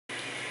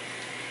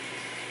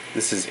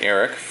This is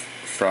Eric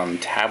from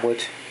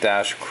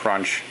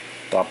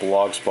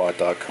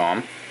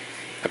tablet-crunch.blogspot.com.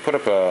 I put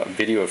up a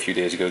video a few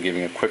days ago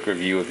giving a quick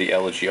review of the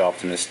LG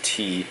Optimus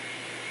T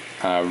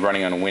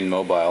running on Win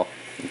Mobile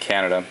in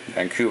Canada,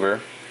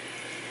 Vancouver.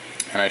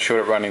 And I showed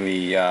it running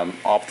the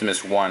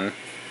Optimus 1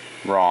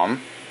 ROM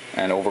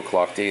and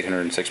overclocked to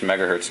 806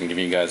 megahertz and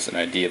giving you guys an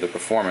idea of the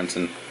performance.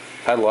 And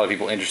I had a lot of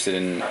people interested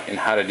in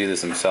how to do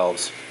this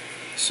themselves.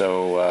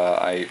 So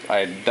I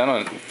had done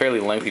a fairly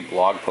lengthy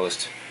blog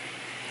post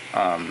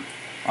on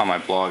my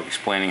blog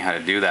explaining how to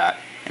do that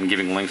and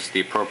giving links to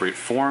the appropriate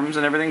forums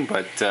and everything,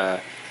 but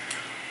a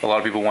lot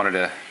of people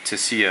wanted to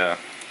see a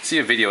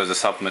video as a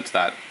supplement to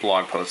that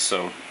blog post.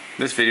 So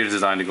this video is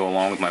designed to go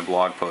along with my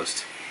blog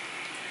post,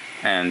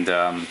 and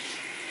I'm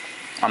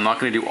not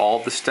going to do all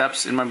of the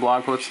steps in my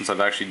blog post since I've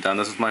actually done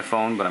this with my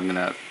phone, but I'm going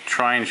to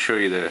try and show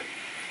you the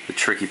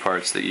tricky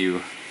parts that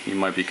you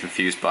might be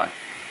confused by.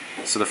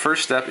 So the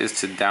first step is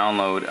to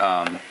download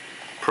a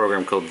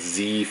program called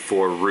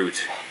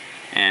Z4Root,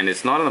 and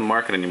it's not on the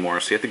market anymore,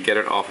 so you have to get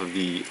it off of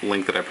the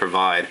link that I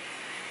provide.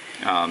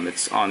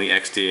 It's on the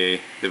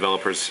XDA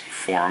developers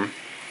forum.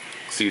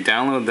 So you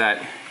download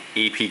that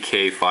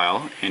APK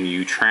file and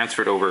you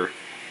transfer it over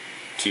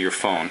to your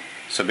phone.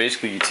 So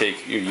basically you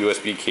take your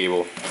USB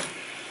cable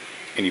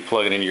and you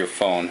plug it into your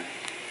phone.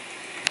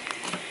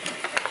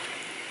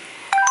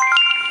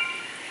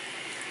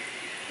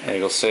 And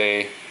it'll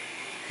say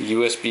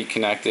USB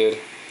connected.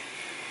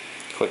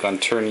 Click on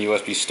turn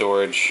USB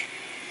storage.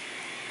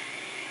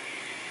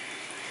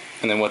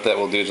 And then what that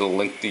will do is it'll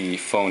link the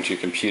phone to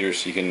your computer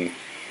so you can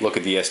look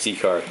at the SD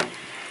card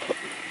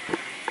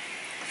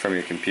from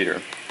your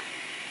computer.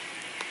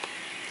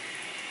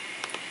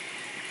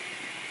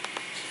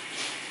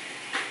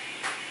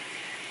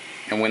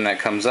 And when that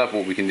comes up,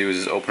 what we can do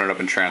is open it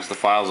up and transfer the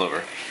files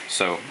over.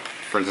 So,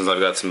 for instance, I've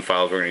got some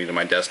files we're going to need on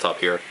my desktop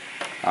here.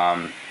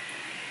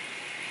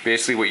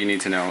 Basically what you need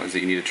to know is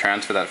that you need to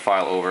transfer that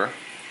file over.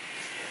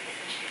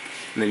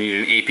 And then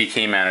you need an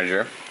APK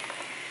manager.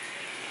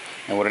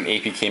 And what an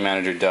APK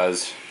manager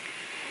does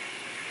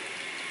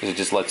is it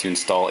just lets you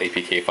install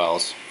APK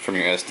files from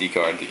your SD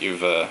card that you've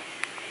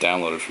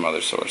downloaded from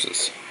other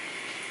sources.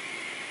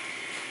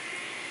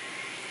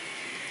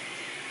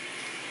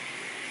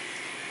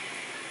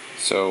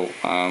 So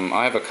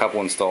I have a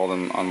couple installed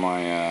on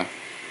my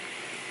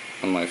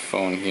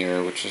phone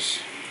here, which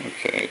is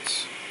okay.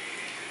 It's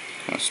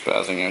kind of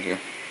spazzing out here.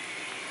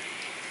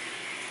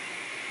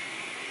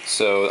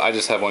 So I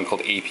just have one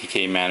called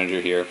APK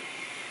Manager here,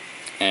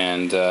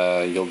 and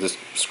you'll just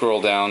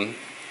scroll down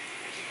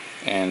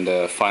and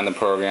find the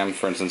program.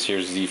 For instance,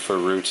 here's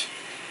Z4Root.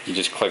 You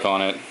just click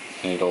on it,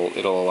 and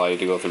it'll allow you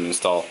to go through and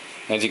install.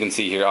 And as you can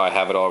see here, I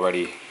have it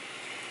already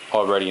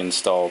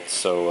installed.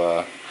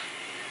 So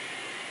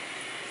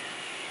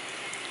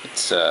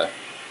it's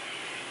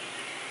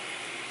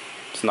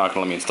not going to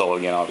let me install it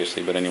again,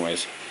 obviously. But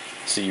anyways,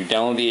 so you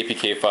download the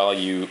APK file,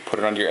 you put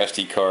it onto your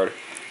SD card,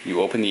 you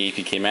open the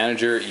APK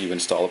Manager, you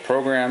install a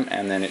program,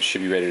 and then it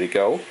should be ready to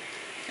go.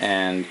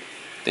 And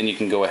then you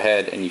can go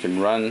ahead and you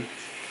can run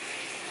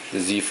the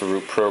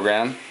Z4Root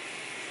program.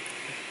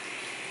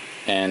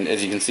 And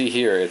as you can see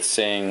here, it's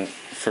saying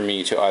for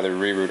me to either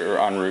reroute or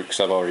unroot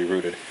because I've already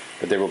rooted.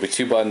 But there will be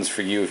two buttons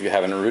for you if you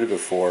haven't rooted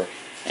before,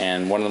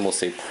 and one of them will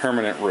say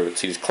permanent root.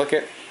 So you just click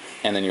it,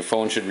 and then your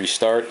phone should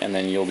restart, and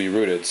then you'll be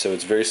rooted. So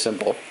it's very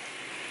simple.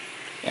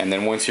 And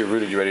then once you're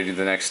rooted, you're ready to do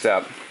the next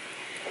step.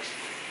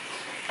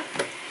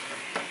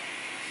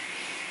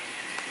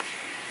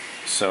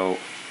 So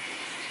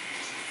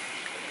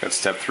got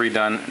step 3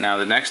 done. Now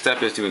the next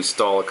step is to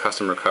install a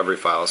custom recovery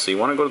file. So you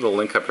want to go to the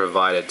link I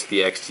provided to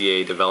the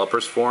XDA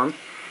developers forum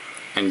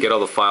and get all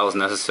the files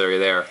necessary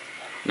there.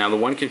 Now the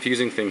one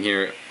confusing thing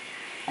here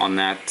on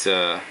that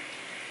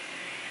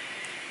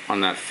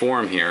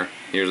forum here,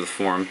 here's the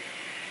forum,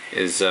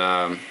 is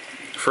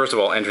first of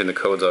all, entering the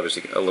code is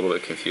obviously a little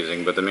bit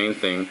confusing, but the main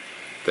thing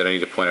that I need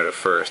to point out at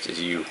first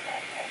is you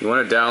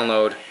want to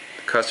download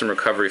the custom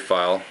recovery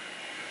file,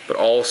 but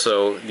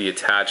also the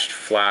attached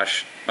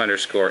flash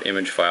 _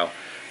 image file.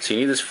 So you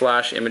need this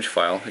flash image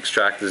file,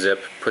 extract the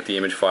zip, put the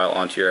image file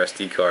onto your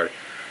SD card,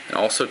 and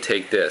also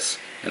take this.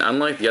 And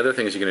unlike the other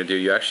things you're going to do,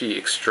 you actually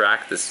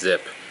extract this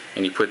zip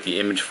and you put the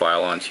image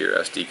file onto your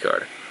SD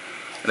card.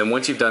 And then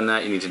once you've done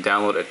that, you need to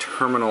download a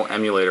terminal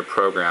emulator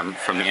program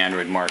from the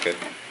Android market.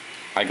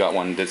 I got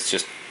one that's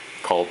just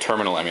called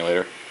Terminal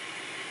Emulator.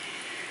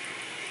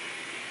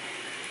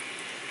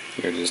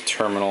 Here's this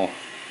Terminal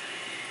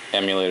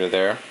Emulator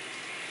there.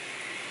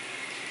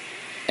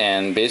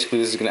 And basically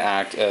this is going to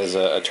act as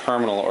a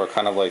terminal, or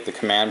kind of like the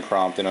command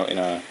prompt in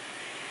a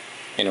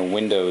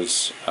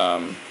Windows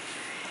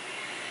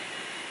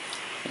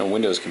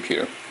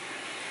computer.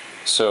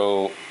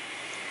 So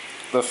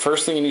the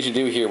first thing you need to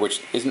do here,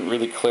 which isn't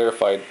really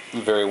clarified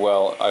very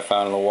well, I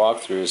found in the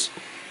walkthroughs,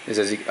 is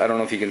I don't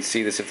know if you can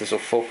see this, if this will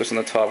focus in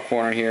the top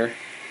corner here.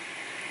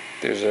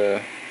 There's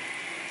a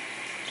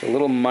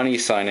little money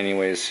sign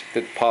anyways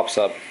that pops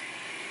up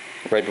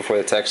right before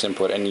the text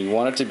input, and you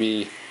want it to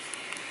be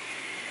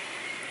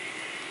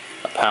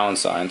pound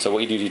sign. So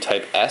what you do is you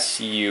type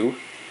SU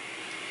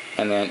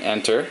and then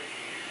enter.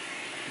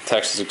 The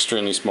text is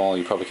extremely small,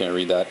 you probably can't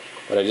read that,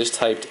 but I just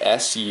typed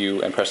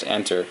SU and pressed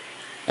enter,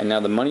 and now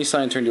the money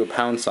sign turned to a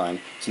pound sign.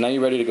 So now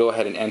you're ready to go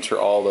ahead and enter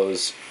all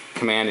those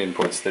command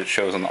inputs that it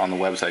shows on the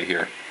website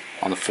here,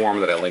 on the form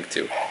that I linked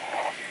to.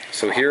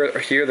 So here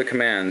are the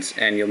commands,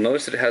 and you'll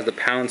notice that it has the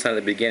pound sign at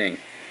the beginning.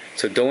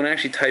 So don't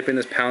actually type in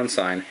this pound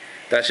sign.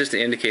 That's just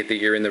to indicate that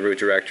you're in the root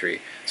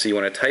directory. So you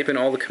want to type in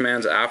all the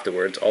commands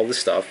afterwards, all the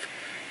stuff.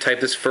 Type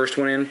this first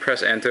one in,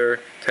 press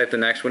enter. Type the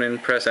next one in,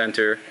 press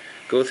enter.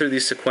 Go through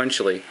these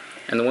sequentially.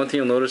 And the one thing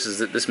you'll notice is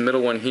that this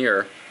middle one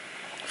here,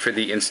 for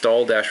the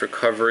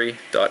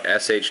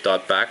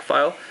install-recovery.sh.back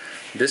file,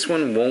 this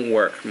one won't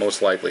work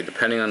most likely,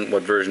 depending on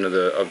what version of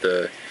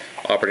the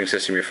operating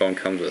system your phone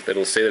comes with.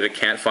 It'll say that it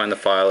can't find the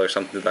file or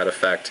something to that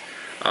effect.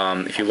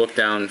 If you look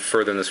down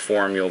further in this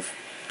forum, you'll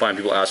find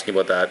people asking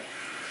about that.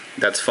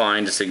 That's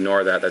fine, just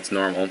ignore that, that's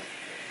normal.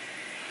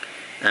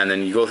 And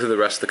then you go through the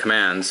rest of the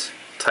commands,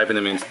 typing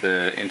them into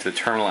the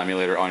terminal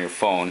emulator on your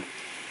phone,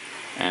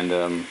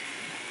 and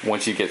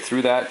once you get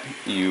through that,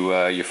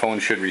 your phone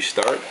should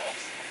restart,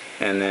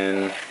 and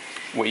then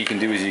what you can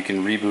do is you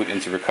can reboot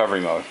into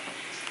recovery mode.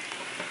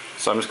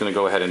 So I'm just going to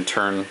go ahead and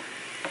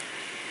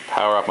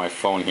power up my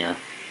phone here.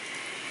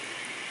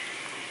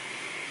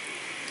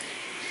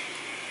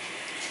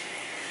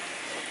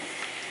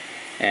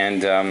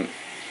 And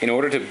in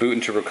order to boot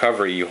into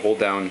recovery, you hold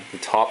down the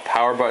top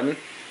power button,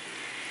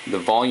 the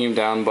volume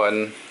down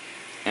button,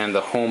 and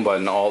the home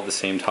button all at the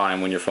same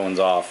time when your phone's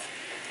off,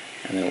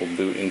 and then it will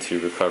boot into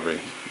recovery.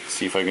 Let's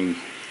see if I can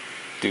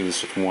do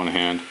this with one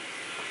hand.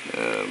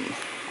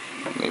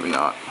 Maybe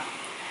not.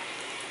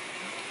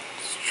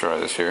 Let's try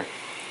this here.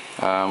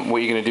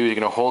 What you're going to do is you're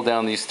going to hold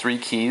down these three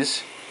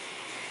keys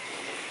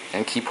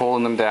and keep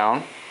holding them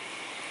down.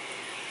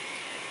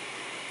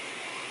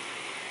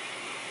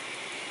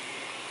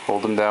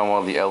 Hold them down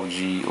while the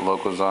LG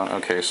logo's on.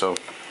 Okay, so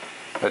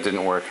that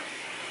didn't work.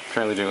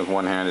 Apparently doing it with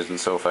one hand isn't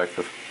so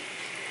effective.